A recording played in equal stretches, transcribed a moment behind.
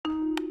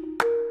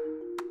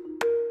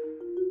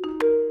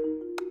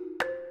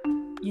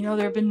there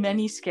have been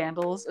many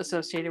scandals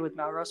associated with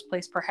Melrose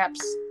Place, perhaps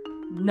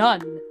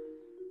none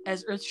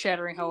as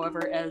earth-shattering,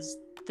 however, as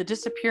the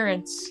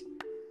disappearance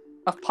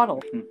of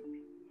Puddle.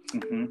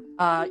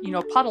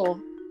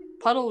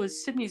 Puddle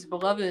was Sydney's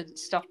beloved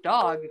stuffed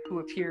dog who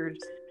appeared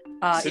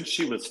since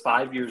she was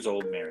 5 years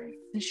old, Mary.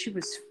 Since she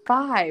was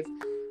 5.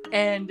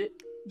 And,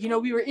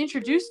 we were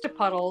introduced to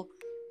Puddle,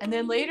 and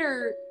then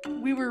later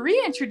we were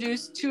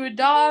reintroduced to a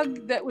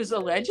dog that was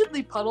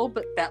allegedly Puddle,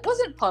 but that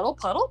wasn't Puddle.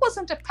 Puddle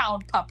wasn't a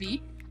pound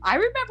puppy. I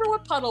remember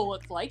what Puddle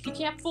looked like. You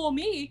can't fool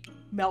me,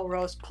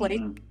 Melrose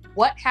Place.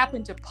 What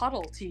happened to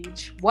Puddle,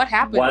 Tej? What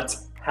happened? What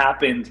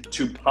happened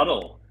to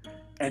Puddle?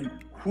 And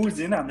who's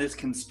in on this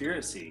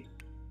conspiracy?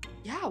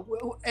 Yeah,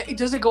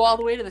 does it go all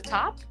the way to the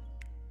top?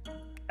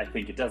 I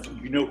think it does.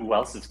 You know who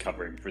else is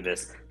covering for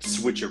this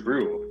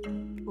switcheroo?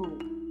 Ooh.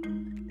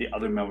 The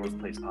other Melrose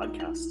Place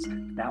podcasts.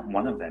 Not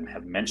one of them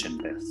have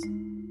mentioned this.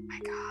 My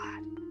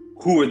God.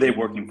 Who are they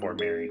working for,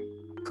 Mary?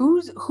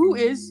 Who's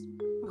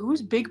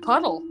Big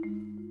Puddle?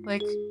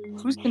 Like,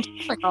 who's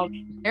controlling all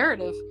the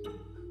narrative?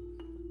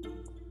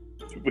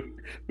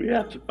 We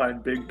have to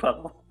find Big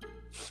Puddle.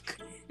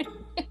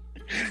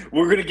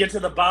 We're going to get to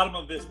the bottom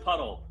of this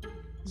puddle.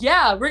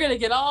 Yeah, we're going to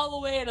get all the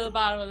way to the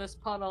bottom of this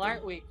puddle,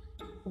 aren't we?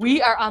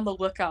 We are on the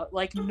lookout,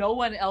 like no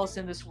one else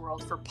in this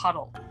world, for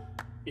Puddle.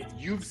 If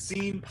you've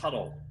seen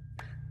Puddle,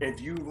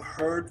 if you've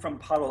heard from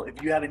Puddle,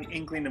 if you have an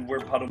inkling of where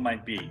Puddle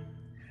might be,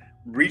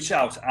 reach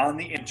out on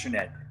the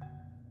internet,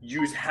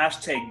 use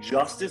hashtag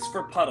Justice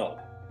for Puddle,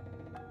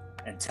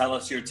 and tell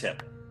us your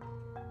tip.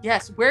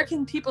 Yes, where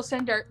can people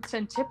send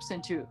tips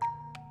into?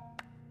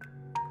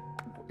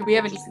 Do we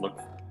have any?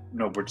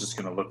 No, we're just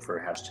going to look for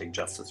hashtag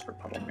Justice for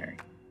Puddle, Mary.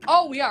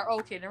 Oh, we are.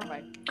 Okay, never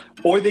mind.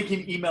 Or they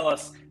can email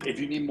us if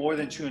you need more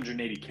than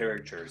 280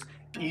 characters.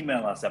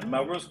 Email us at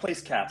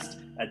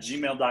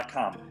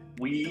melroseplacecast@gmail.com.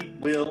 We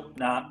will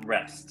not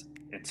rest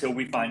until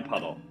we find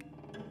Puddle.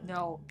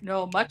 No.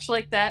 Much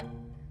like that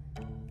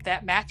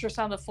mattress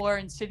on the floor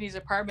in Sydney's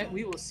apartment,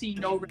 we will see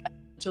no rest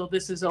until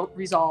this is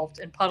resolved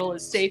and Puddle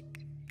is safe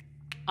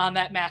on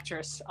that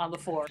mattress on the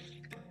floor.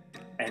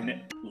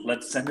 And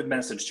let's send a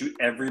message to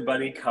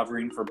everybody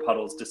covering for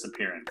Puddle's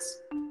disappearance.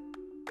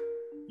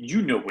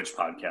 You know which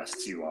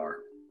podcasts you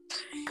are.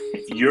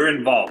 If you're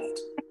involved,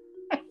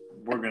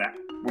 we're gonna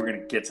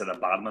get to the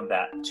bottom of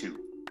that too.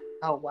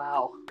 Oh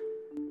wow.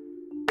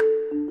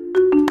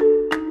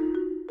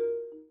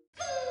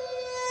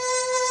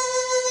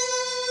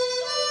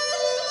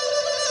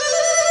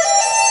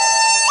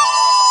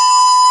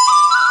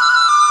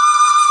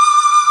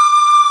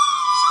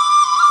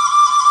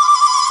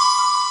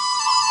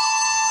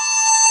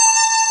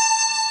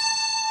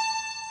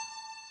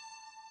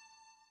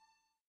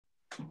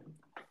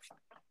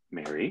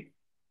 Mary?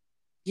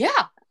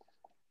 Yeah.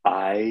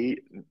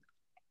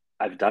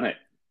 I've done it.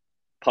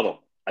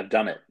 Puddle, I've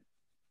done it.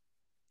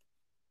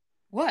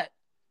 What?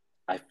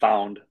 I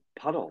found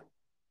Puddle.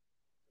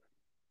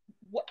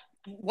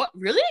 What?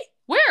 Really?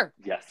 Where?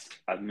 Yes,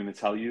 I'm going to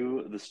tell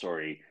you the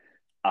story.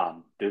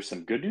 There's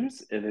some good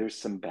news and there's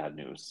some bad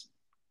news.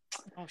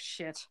 Oh,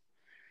 shit.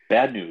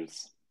 Bad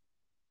news.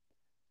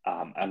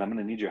 And I'm going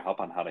to need your help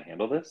on how to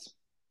handle this.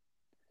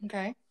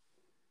 Okay.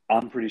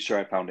 I'm pretty sure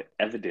I found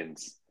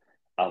evidence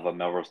of a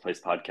Melrose Place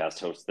podcast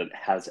host that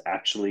has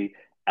actually,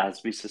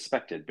 as we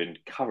suspected, been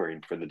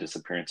covering for the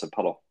disappearance of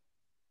Puddle.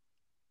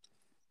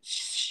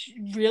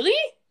 Really?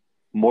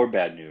 More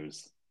bad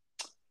news.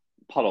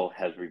 Puddle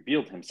has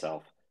revealed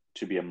himself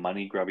to be a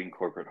money-grubbing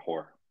corporate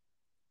whore.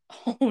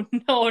 Oh,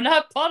 no,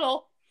 not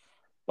Puddle.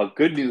 But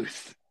good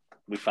news,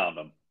 we found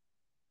him.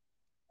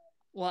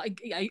 Well,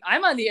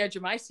 I'm on the edge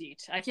of my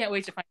seat. I can't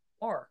wait to find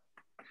more.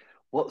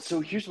 Well,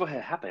 so here's what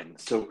had happened.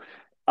 So,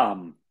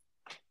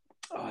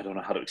 I don't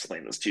know how to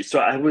explain this to you. So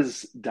I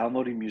was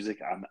downloading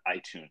music on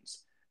iTunes.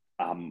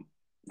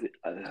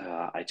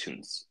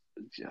 iTunes.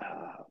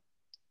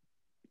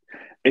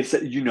 It's,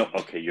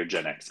 okay, you're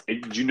Gen X. Do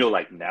you know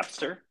like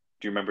Napster?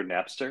 Do you remember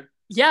Napster?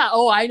 Yeah.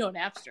 Oh, I know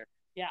Napster.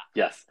 Yeah.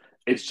 Yes.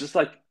 It's just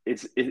like,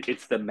 it's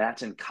the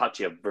Matt and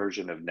Katya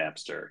version of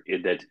Napster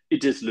in that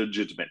it is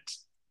legitimate.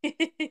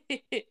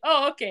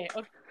 Oh, okay.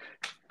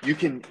 You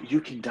can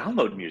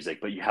download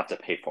music, but you have to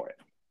pay for it.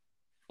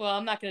 Well,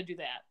 I'm not going to do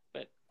that,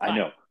 but fine. I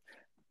know.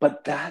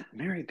 But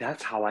Mary,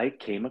 that's how I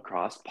came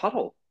across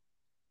Puddle.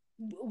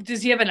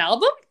 Does he have an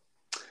album?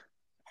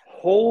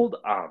 Hold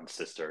on,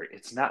 sister.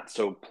 It's not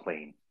so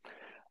plain.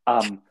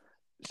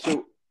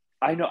 So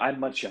I know I'm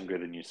much younger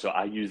than you, so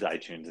I use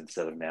iTunes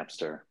instead of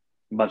Napster.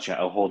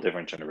 A whole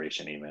different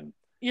generation, even.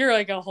 You're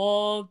like a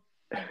whole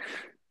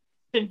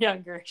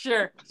younger.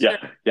 Sure.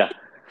 Yeah.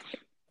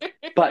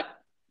 But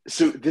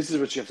so this is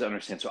what you have to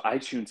understand. So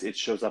iTunes, it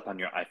shows up on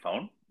your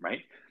iPhone,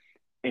 right?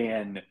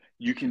 And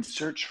you can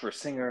search for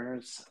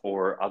singers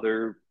or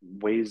other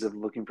ways of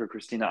looking for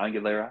Christina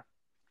Aguilera.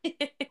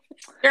 There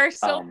are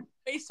so many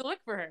ways to look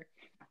for her.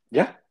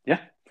 Yeah.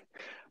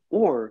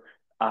 Or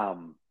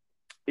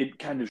it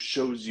kind of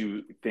shows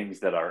you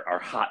things that are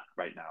hot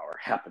right now or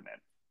happening.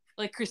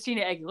 Like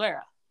Christina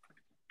Aguilera.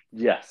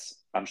 Yes.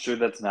 I'm sure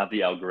that's not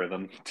the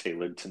algorithm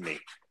tailored to me.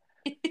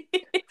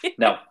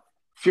 Now,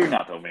 fear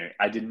not, though, Mary.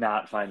 I did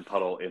not find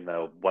Puddle in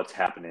the What's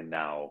Happening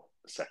Now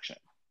section.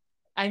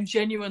 I'm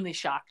genuinely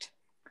shocked.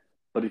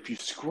 But if you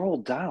scroll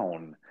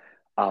down,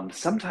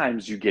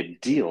 sometimes you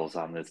get deals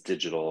on this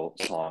digital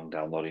song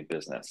downloading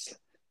business.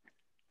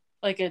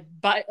 Like a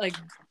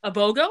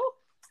BOGO?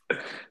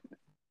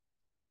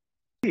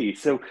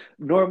 So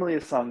normally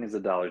a song is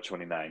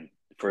 $1.29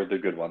 for the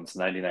good ones,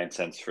 99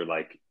 cents for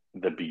like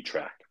the B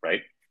track,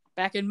 right?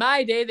 Back in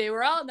my day, they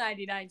were all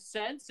 99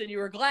 cents, and you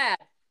were glad.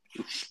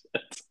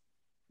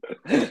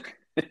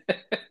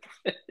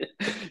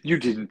 You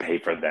didn't pay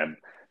for them.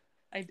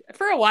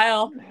 For a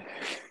while.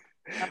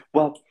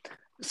 Well,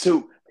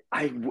 so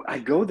I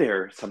go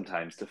there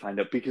sometimes to find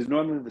out because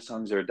normally the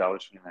songs are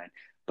 $1.29,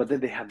 but then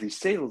they have these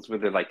sales where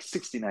they're like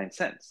 69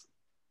 cents.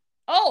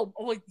 Oh,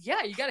 well,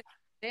 yeah, you got a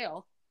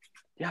sale.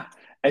 Yeah.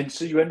 And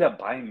so you end up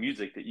buying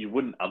music that you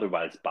wouldn't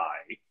otherwise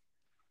buy,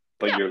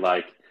 but you're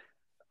like,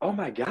 oh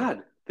my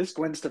God, this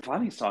Gwen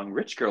Stefani song,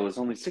 Rich Girl, is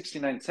only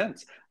 69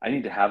 cents. I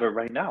need to have it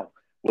right now.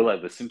 Will I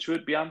listen to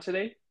it beyond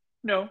today?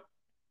 No.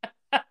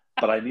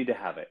 But I need to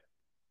have it.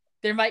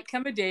 There might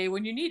come a day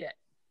when you need it.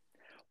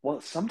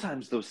 Well,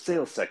 sometimes those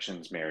sales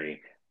sections,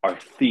 Mary, are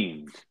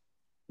themed.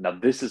 Now,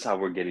 this is how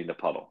we're getting to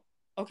Puddle.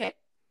 Okay.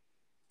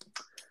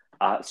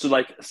 So,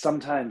 like,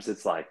 sometimes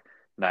it's like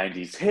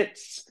 90s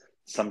hits.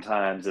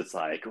 Sometimes it's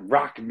like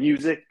rock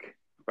music,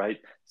 right?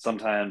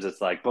 Sometimes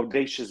it's like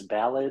bodacious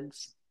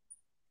ballads.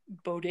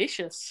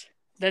 Bodacious.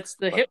 That's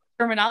the hip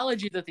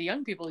terminology that the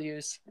young people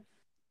use.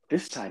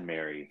 This time,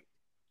 Mary,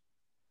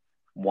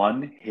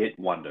 one-hit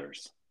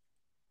wonders.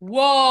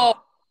 Whoa. Oh,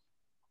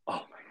 my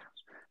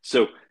gosh.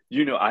 So,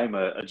 you know, I'm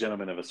a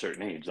gentleman of a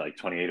certain age, like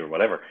 28 or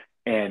whatever.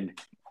 And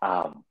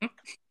I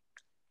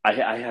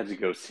had to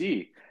go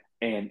see.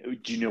 And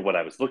do you know what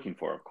I was looking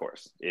for, of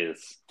course,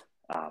 is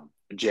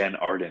Jan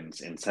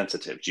Arden's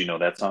Insensitive. Do you know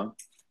that song?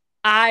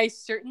 I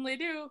certainly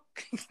do.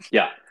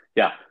 Yeah.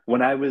 Yeah.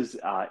 When I was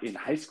in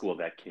high school,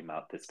 that came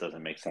out. This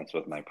doesn't make sense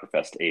with my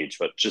professed age,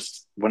 but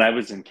just when I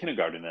was in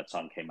kindergarten, that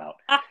song came out.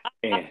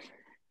 And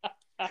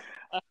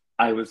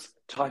I was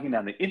talking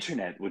on the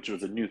internet, which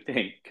was a new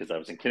thing because I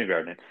was in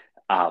kindergarten,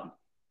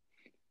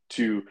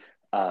 to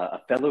a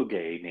fellow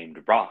gay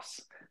named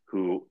Ross,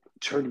 who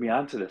turned me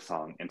on to this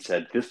song and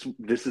said,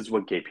 "This is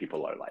what gay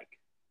people are like."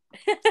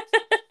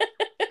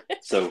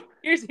 So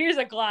here's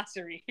a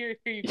glossary. Here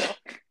you go.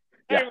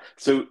 Yeah.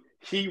 So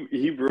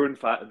he ruined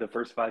the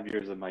first 5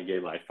 years of my gay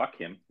life. Fuck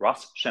him,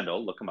 Ross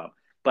Schendel. Look him up.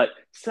 But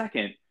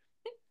second,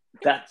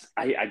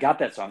 I got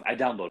that song. I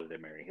downloaded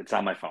it, Mary. It's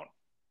on my phone.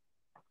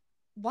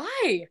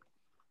 Why?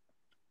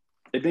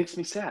 It makes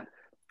me sad.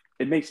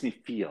 It makes me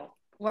feel.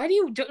 Why do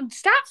you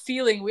stop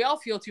feeling? We all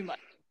feel too much.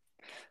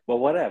 Well,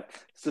 whatever.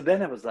 So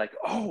then I was like,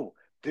 oh,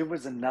 there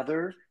was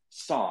another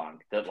song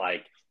that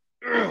like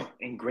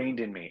ingrained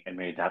in me, and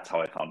maybe that's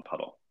how I found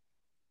Puddle.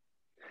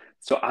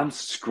 So I'm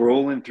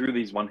scrolling through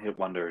these one-hit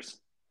wonders.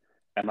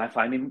 Am I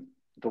finding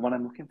the one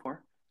I'm looking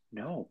for?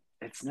 No,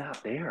 it's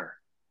not there.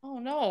 Oh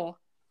no.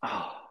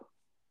 Oh.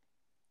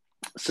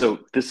 So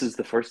this is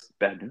the first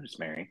bad news,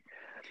 Mary.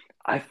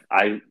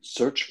 I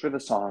searched for the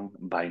song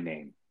by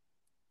name.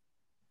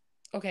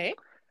 Okay.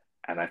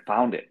 And I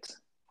found it.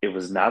 It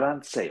was not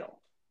on sale.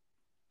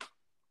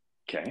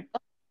 Okay.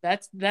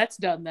 That's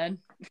done then.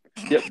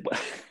 Yep.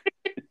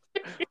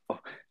 Oh,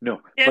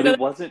 no, yeah, but no.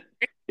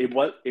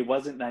 It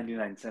wasn't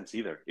 99 cents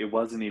either. It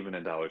wasn't even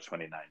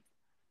 $1.29.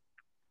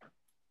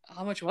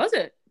 How much was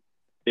it?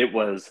 It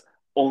was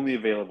only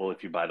available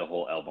if you buy the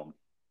whole album.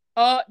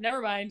 Oh,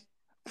 never mind.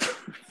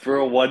 For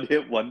a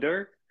one-hit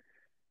wonder?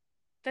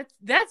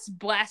 That's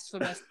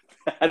blasphemous.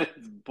 That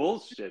is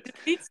bullshit.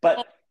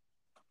 But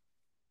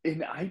in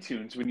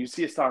iTunes, when you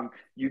see a song,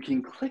 you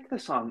can click the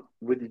song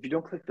if you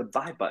don't click the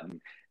buy button,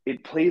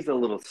 it plays a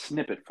little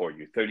snippet for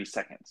you, 30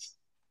 seconds.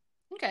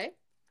 Okay.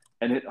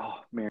 And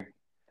Mary,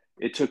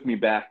 it took me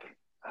back.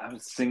 I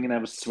was singing, I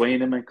was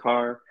swaying in my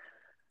car.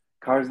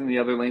 Cars in the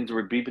other lanes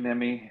were beeping at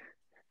me.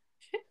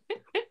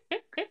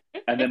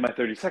 And then my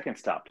 30 seconds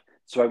stopped.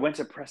 So I went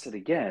to press it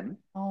again.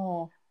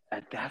 Oh.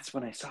 And that's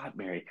when I saw it,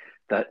 Mary.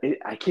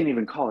 I can't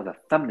even call it a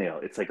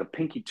thumbnail. It's like a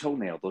pinky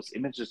toenail. Those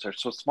images are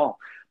so small.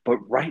 But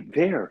right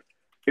there,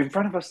 in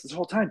front of us this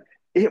whole time,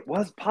 it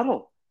was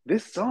Puddle.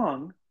 This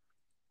song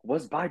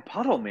was by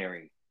Puddle,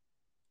 Mary.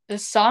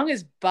 This song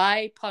is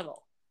by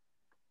Puddle.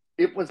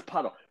 It was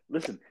Puddle.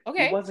 Listen,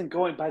 okay. He wasn't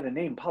going by the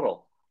name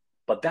Puddle,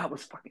 but that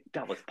was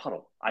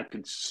Puddle. I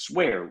could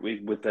swear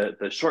with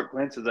the short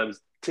glances I was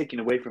taking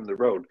away from the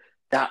road,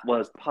 that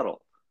was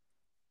Puddle.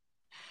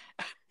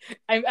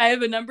 I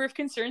have a number of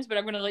concerns, but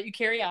I'm going to let you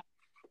carry on.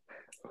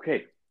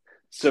 Okay,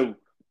 so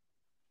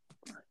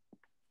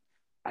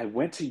I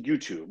went to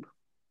YouTube.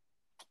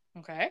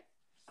 Okay.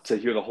 To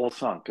hear the whole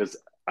song because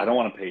I don't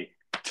want to pay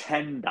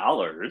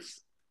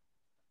 $10.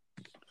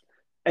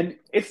 And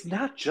it's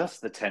not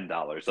just the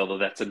 $10, although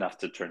that's enough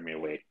to turn me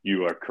away.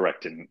 You are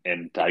correct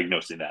in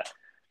diagnosing that.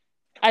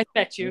 I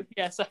bet you.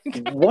 Yes.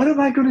 What am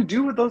I going to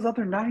do with those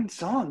other 9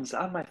 songs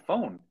on my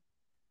phone?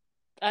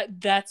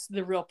 That's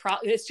the real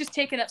problem. It's just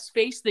taking up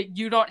space that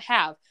you don't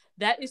have.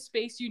 that is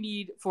space you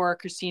need for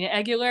Christina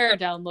Aguilera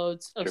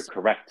downloads of You're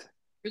correct.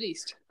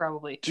 released,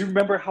 probably. Do you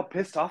remember how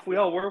pissed off we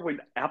all were when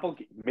Apple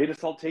made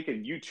us all take a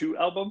U2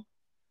 album?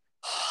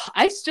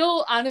 I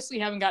still honestly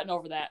haven't gotten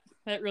over that.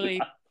 That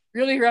really,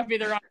 really rubbed me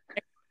the wrong way.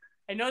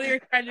 I know they were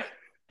trying to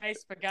be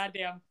nice, but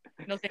goddamn.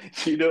 No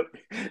thanks. You know,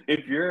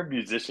 if you're a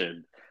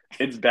musician,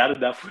 it's bad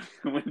enough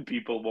when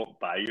people won't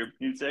buy your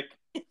music.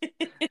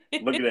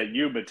 Looking at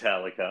you,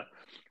 Metallica.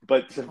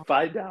 But to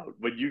find out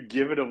when you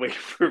give it away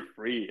for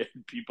free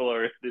and people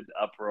are in an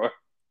uproar.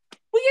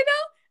 Well,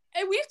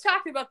 and we've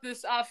talked about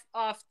this off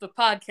the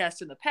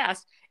podcast in the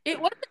past. It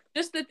wasn't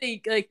just that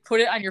they like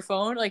put it on your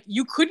phone; like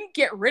you couldn't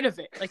get rid of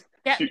it. Like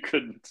you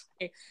couldn't.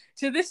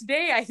 To this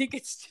day, I think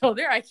it's still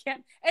there. I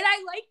can't, and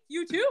I like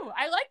U2.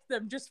 I like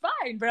them just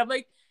fine, but I'm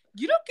like,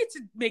 you don't get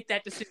to make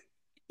that decision.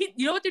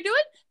 You know what they're doing?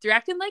 They're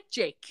acting like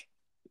Jake.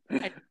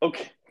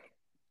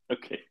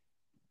 Okay.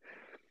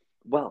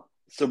 Well,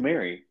 so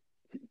Mary,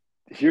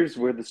 here's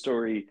where the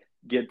story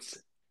gets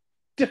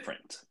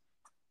different.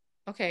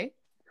 Okay.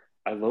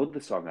 I load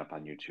the song up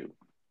on YouTube.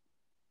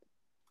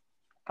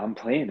 I'm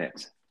playing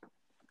it.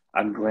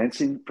 I'm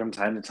glancing from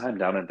time to time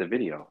down at the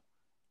video.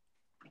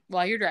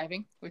 While you're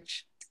driving,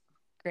 which,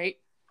 great.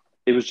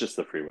 It was just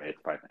the freeway.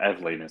 It's fine. I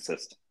have lane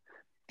assist.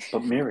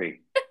 But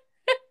Mary.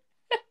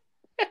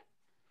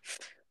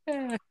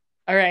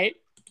 All right.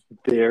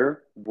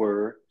 There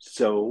were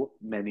so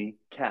many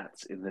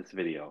cats in this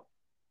video.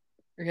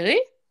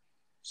 Really?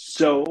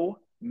 So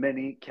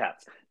many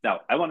cats.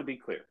 Now, I want to be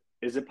clear.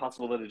 Is it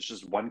possible that it's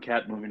just one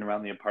cat moving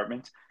around the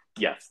apartment?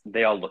 Yes,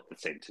 they all look the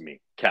same to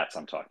me. Cats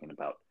I'm talking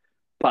about.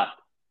 But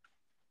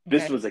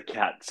this was a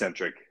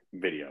cat-centric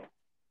video.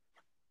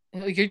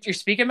 You're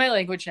speaking my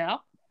language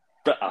now.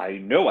 But I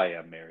know I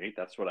am, Mary.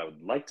 That's what I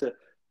would like to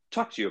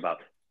talk to you about.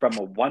 From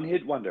a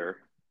one-hit wonder,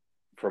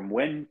 from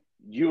when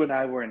you and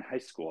I were in high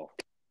school.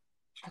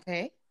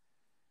 Okay.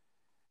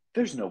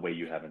 There's no way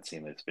you haven't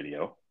seen this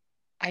video.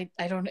 I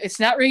don't. It's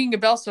not ringing a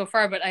bell so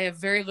far, but I have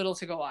very little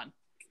to go on.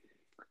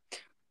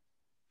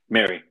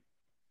 Mary,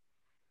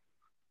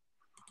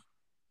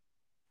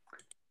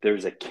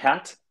 there's a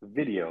cat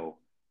video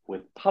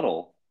with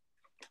Puddle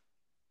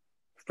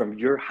from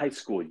your high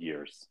school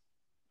years.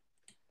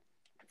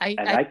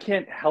 I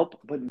can't help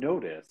but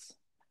notice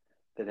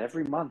that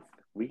every month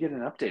we get an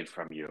update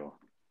from you.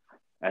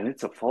 And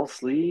it's a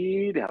false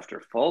lead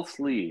after false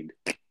lead.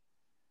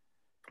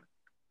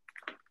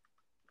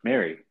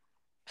 Mary.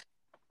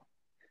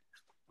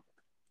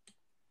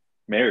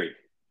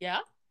 Yeah?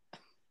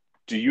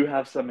 Do you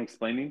have some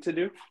explaining to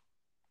do?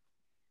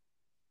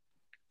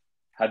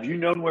 Have you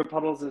known where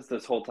Puddles is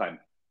this whole time?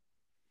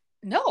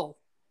 No.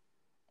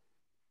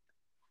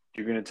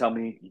 You're going to tell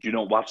me you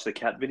don't watch the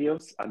cat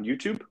videos on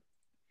YouTube?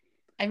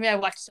 I mean, I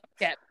watch some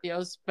cat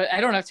videos, but I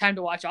don't have time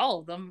to watch all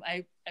of them.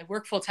 I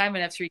work full time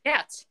and have 3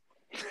 cats.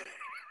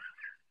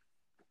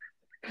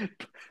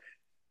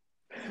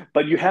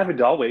 But you haven't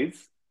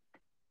always.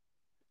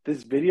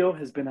 This video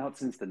has been out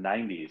since the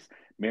 90s.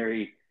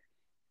 Mary,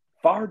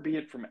 far be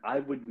it from I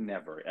would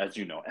never, as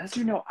you know,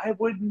 I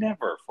would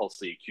never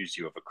falsely accuse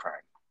you of a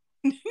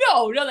crime.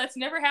 No, that's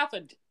never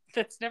happened.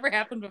 That's never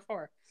happened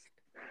before.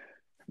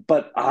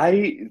 But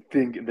I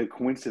think the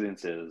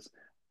coincidences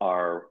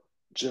are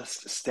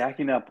just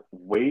stacking up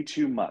way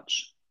too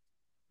much.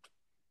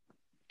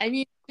 I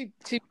mean,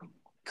 to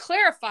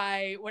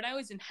clarify, when I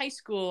was in high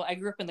school, I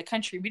grew up in the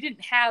country. We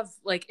didn't have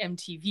like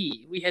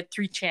MTV. We had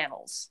 3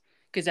 channels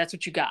because that's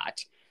what you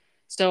got.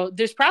 So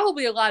there's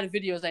probably a lot of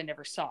videos I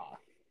never saw,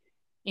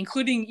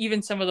 including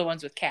even some of the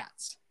ones with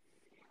cats.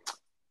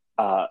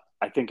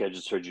 I think I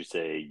just heard you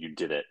say you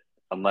did it.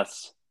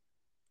 Unless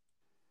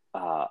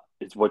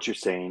it's what you're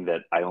saying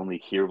that I only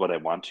hear what I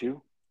want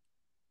to?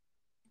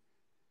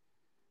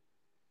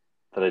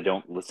 That I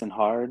don't listen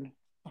hard?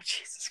 Oh,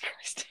 Jesus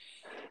Christ.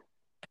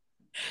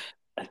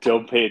 I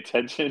don't pay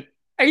attention?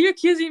 Are you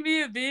accusing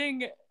me of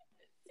being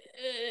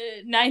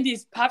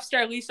 90s pop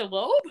star Lisa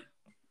Loeb?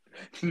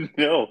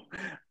 No.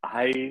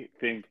 I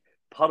think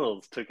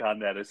Puddles took on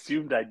that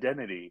assumed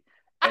identity,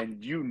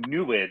 and you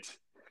knew it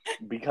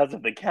because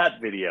of the cat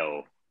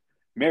video.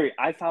 Mary,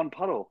 I found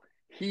Puddle.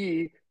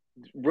 He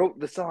wrote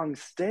the song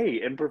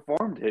Stay and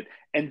performed it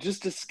and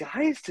just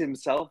disguised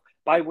himself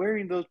by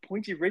wearing those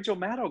pointy Rachel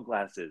Maddow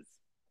glasses.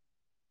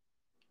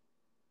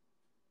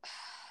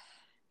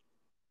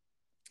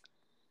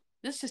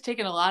 This has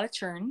taken a lot of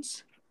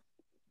turns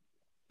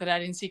that I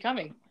didn't see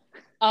coming.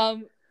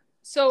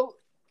 So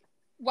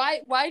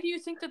why do you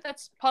think that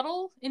that's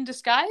Puddle in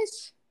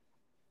disguise?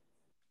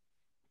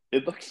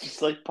 It looks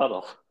just like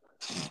Puddle.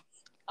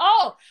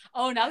 Oh,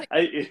 now that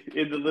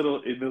in the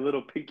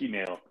little pinky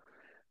nail.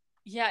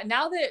 Yeah,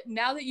 now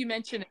that you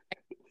mention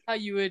it, how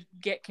you would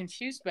get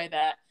confused by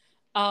that.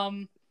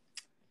 Well,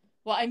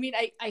 I mean,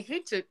 I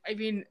hate to. I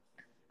mean,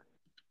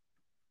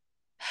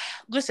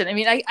 listen. I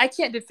mean, I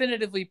can't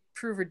definitively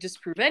prove or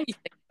disprove anything,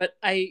 but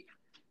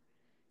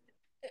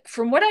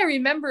from what I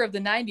remember of the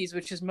 '90s,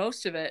 which is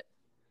most of it,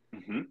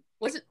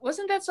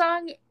 wasn't that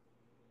song?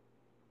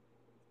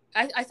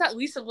 I thought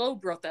Lisa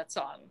Loeb wrote that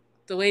song,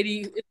 The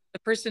lady, the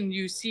person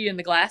you see in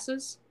the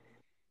glasses.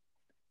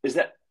 Is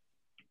that?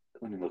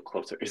 Let me look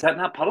closer. Is that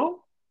not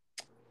Puddle?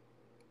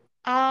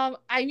 I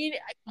mean,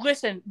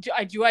 listen,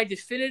 do I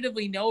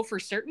definitively know for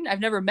certain?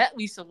 I've never met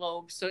Lisa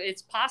Loeb, so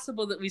it's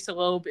possible that Lisa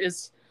Loeb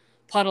is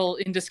Puddle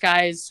in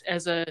disguise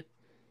as a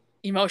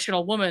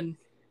emotional woman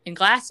in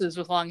glasses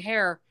with long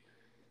hair.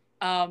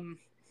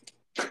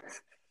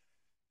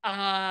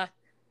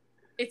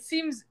 It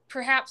seems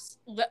perhaps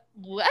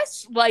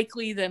less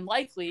likely than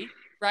likely,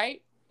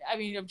 right? I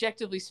mean,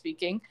 objectively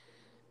speaking.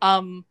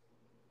 I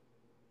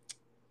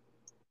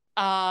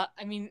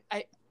mean,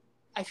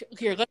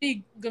 here. Let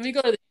me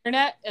go to the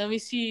internet and let me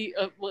see.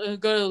 Go to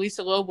the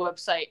Lisa Loeb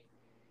website.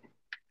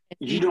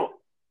 You don't.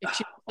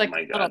 Oh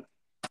my god.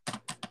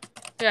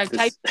 Yeah,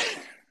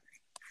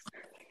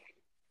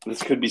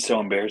 this could be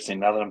so embarrassing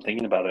now that I'm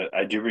thinking about it.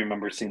 I do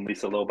remember seeing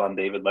Lisa Loeb on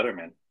David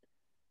Letterman.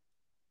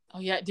 Oh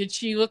yeah, did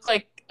she look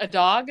like a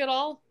dog at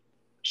all?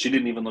 She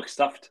didn't even look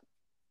stuffed.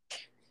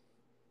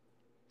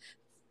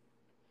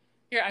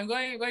 Here, I'm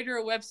going to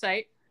her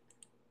website.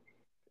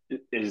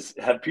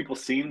 Have people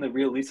seen the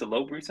real Lisa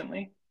Loeb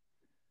recently?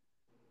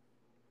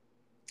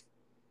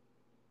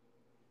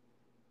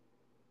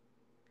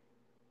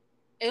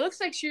 It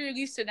looks like she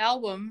released an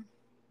album.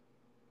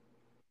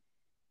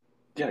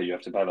 Yeah, you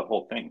have to buy the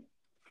whole thing.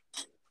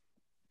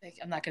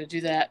 I'm not going to do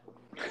that.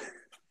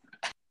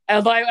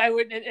 I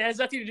wouldn't. It has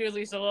nothing to do with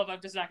Lisa Loeb. I'm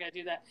just not going to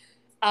do that.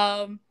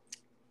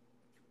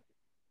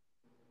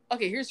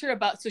 Okay, here's her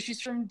about. So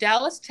she's from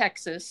Dallas,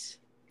 Texas.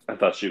 I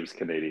thought she was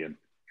Canadian.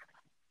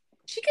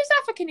 She gives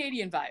off a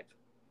Canadian vibe.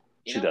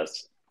 She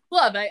does.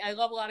 I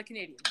love a lot of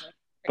Canadians.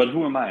 But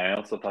who am I? I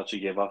also thought she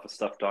gave off a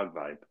stuffed dog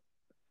vibe.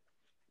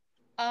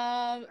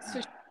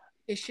 So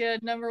she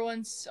had number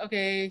one.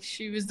 Okay,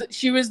 she was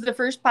the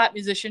first pop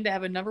musician to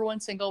have a number one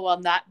single while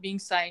not being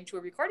signed to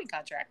a recording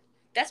contract.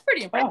 That's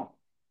pretty impressive. Oh,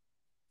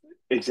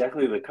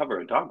 exactly the cover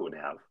a dog would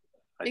have.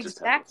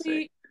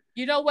 Exactly.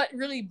 You know what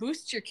really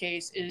boosts your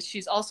case is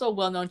she's also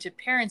well known to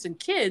parents and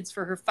kids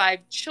for her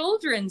 5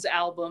 children's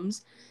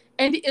albums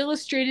and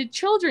illustrated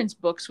children's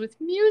books with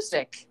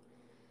music.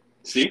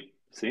 See?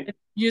 A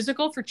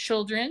musical for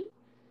children.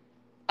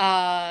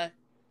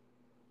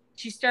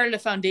 She started a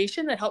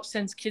foundation that helps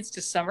send kids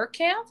to summer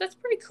camp. That's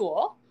pretty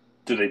cool.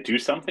 Do they do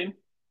something?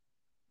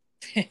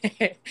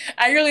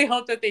 I really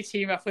hope that they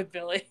team up with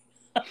Billy.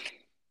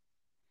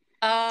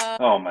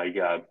 Oh my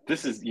god.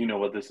 This is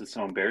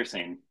so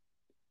embarrassing.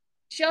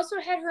 She also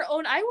had her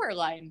own eyewear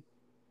line.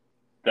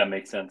 That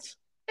makes sense.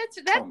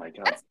 Oh my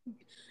god.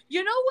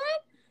 You know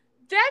what?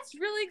 That's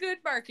really good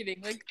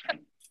marketing. Like,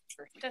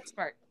 that's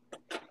smart.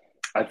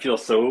 I feel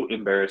so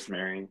embarrassed,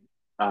 Mary.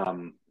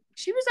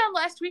 She was on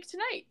Last Week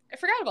Tonight. I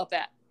forgot about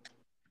that.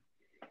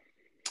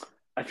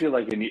 I feel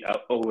like I need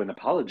an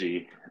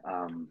apology.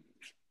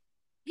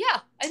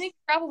 Yeah, I think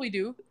you probably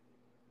do.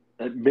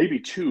 Maybe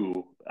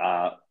 2.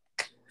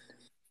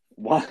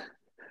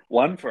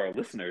 One for our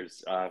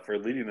listeners for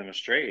leading them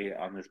astray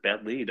on this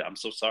bad lead. I'm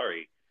so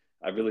sorry.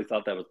 I really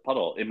thought that was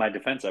Puddle. In my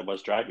defense, I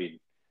was driving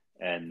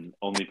and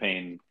only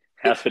paying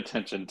half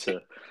attention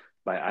to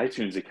my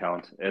iTunes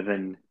account. And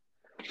then,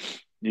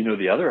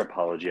 the other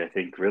apology, I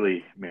think,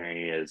 really,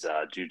 Mary, is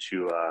due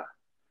to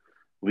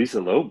Lisa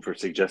Loeb for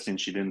suggesting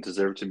she didn't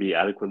deserve to be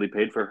adequately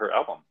paid for her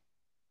album.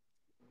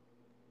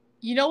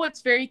 You know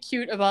what's very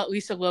cute about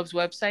Lisa Loeb's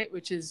website,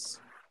 which is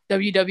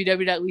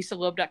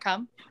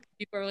www.lisaloeb.com.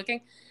 People are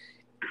looking.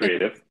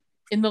 Creative.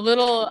 In the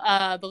little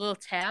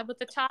tab at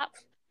the top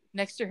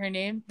next to her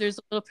name, there's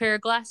a little pair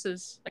of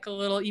glasses, like a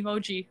little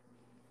emoji.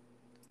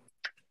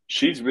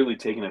 She's really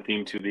taken a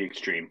theme to the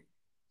extreme.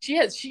 She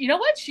has. You know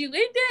what? She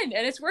leaned in,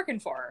 and it's working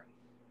for her.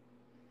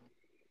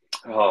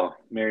 Oh,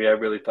 Mary, I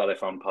really thought I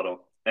found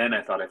Puddle, and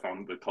I thought I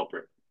found the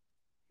culprit.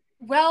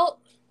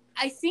 Well,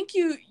 I think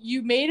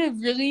you made a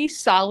really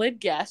solid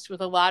guess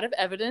with a lot of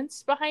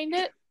evidence behind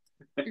it.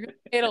 It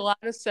made a lot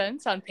of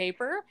sense on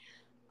paper.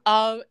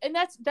 And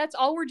that's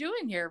all we're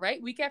doing here,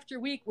 right? Week after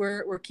week,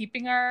 we're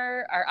keeping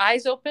our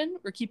eyes open,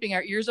 we're keeping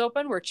our ears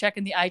open, we're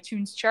checking the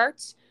iTunes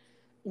charts,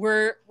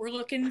 we're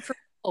looking for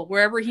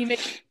wherever he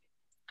makes.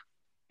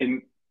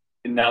 And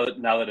now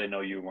that I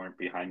know you weren't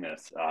behind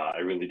this, I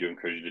really do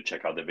encourage you to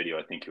check out the video.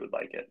 I think you would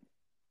like it.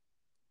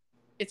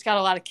 It's got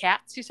a lot of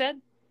cats, you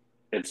said?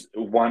 It's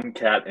 1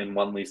 cat and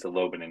 1 Lisa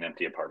Loeb in an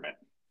empty apartment.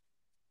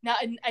 Now,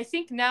 and I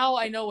think now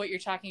I know what you're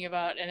talking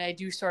about, and I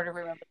do sort of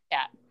remember the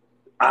cat.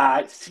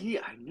 See,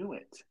 I knew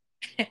it.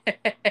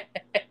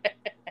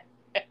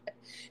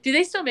 Do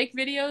they still make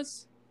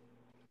videos?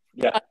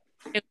 Yeah.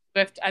 Taylor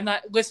Swift. I'm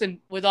not, listen,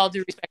 with all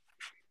due respect,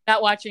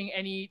 not watching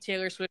any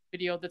Taylor Swift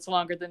video that's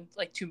longer than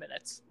like 2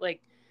 minutes.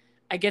 Like,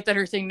 I get that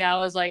her thing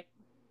now is like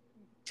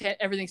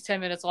everything's 10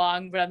 minutes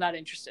long, but I'm not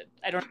interested.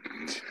 I don't,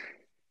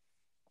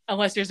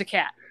 unless there's a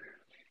cat.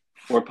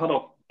 Or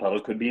Puddle. Puddle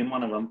could be in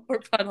one of them. Or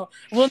Puddle.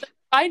 We'll never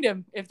find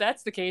him if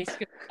that's the case.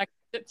 I can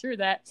sit through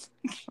that.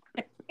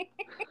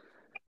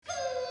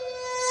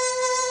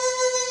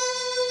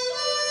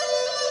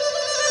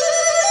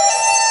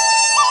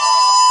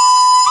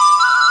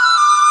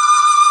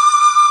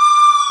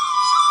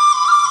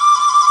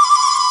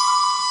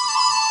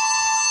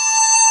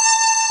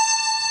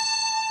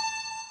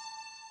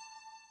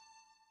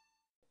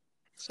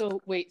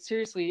 wait,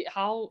 seriously,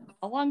 how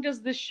long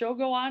does this show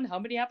go on? How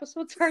many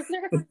episodes are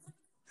there?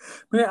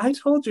 I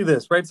told you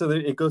this, right? So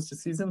it goes to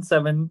season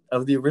 7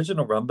 of the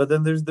original run, but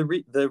then there's the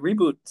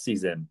reboot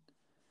season.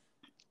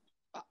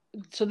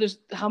 So there's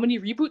how many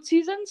reboot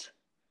seasons?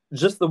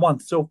 Just the one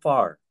so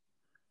far.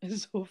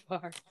 So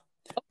far.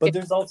 But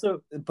there's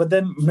also,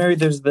 then Mary,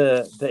 there's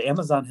the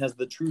Amazon has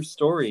the true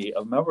story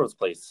of Melrose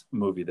Place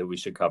movie that we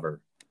should cover.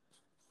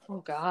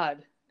 Oh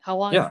God, how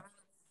long? Yeah,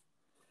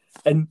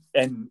 and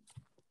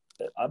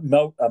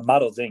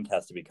Models Inc.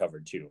 has to be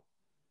covered too.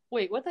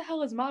 Wait, what the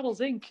hell is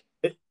Models Inc?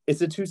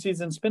 It's a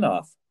 2-season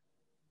spinoff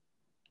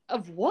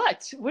Of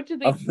what? What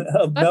did they?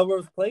 of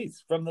Melrose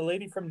Place. From the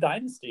lady from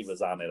Dynasty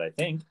was on it, I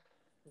think.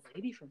 The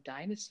lady from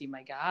Dynasty.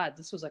 My God,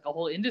 this was like a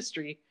whole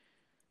industry.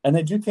 And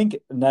I do think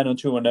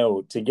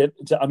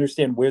 90210 to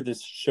understand where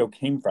this show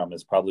came from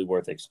is probably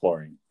worth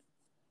exploring.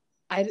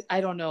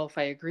 I don't know if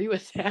I agree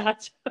with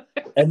that.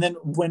 And then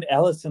when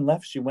Allison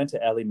left, she went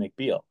to Ally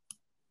McBeal.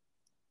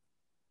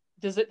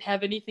 Does it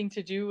have anything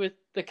to do with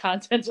the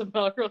contents of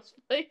Melrose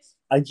Place?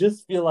 I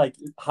just feel like,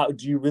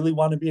 do you really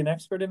want to be an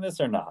expert in this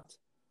or not?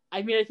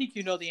 I mean, I think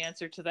you know the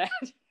answer to that.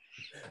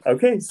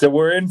 Okay, so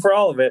we're in for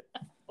all of it.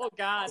 Oh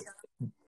God.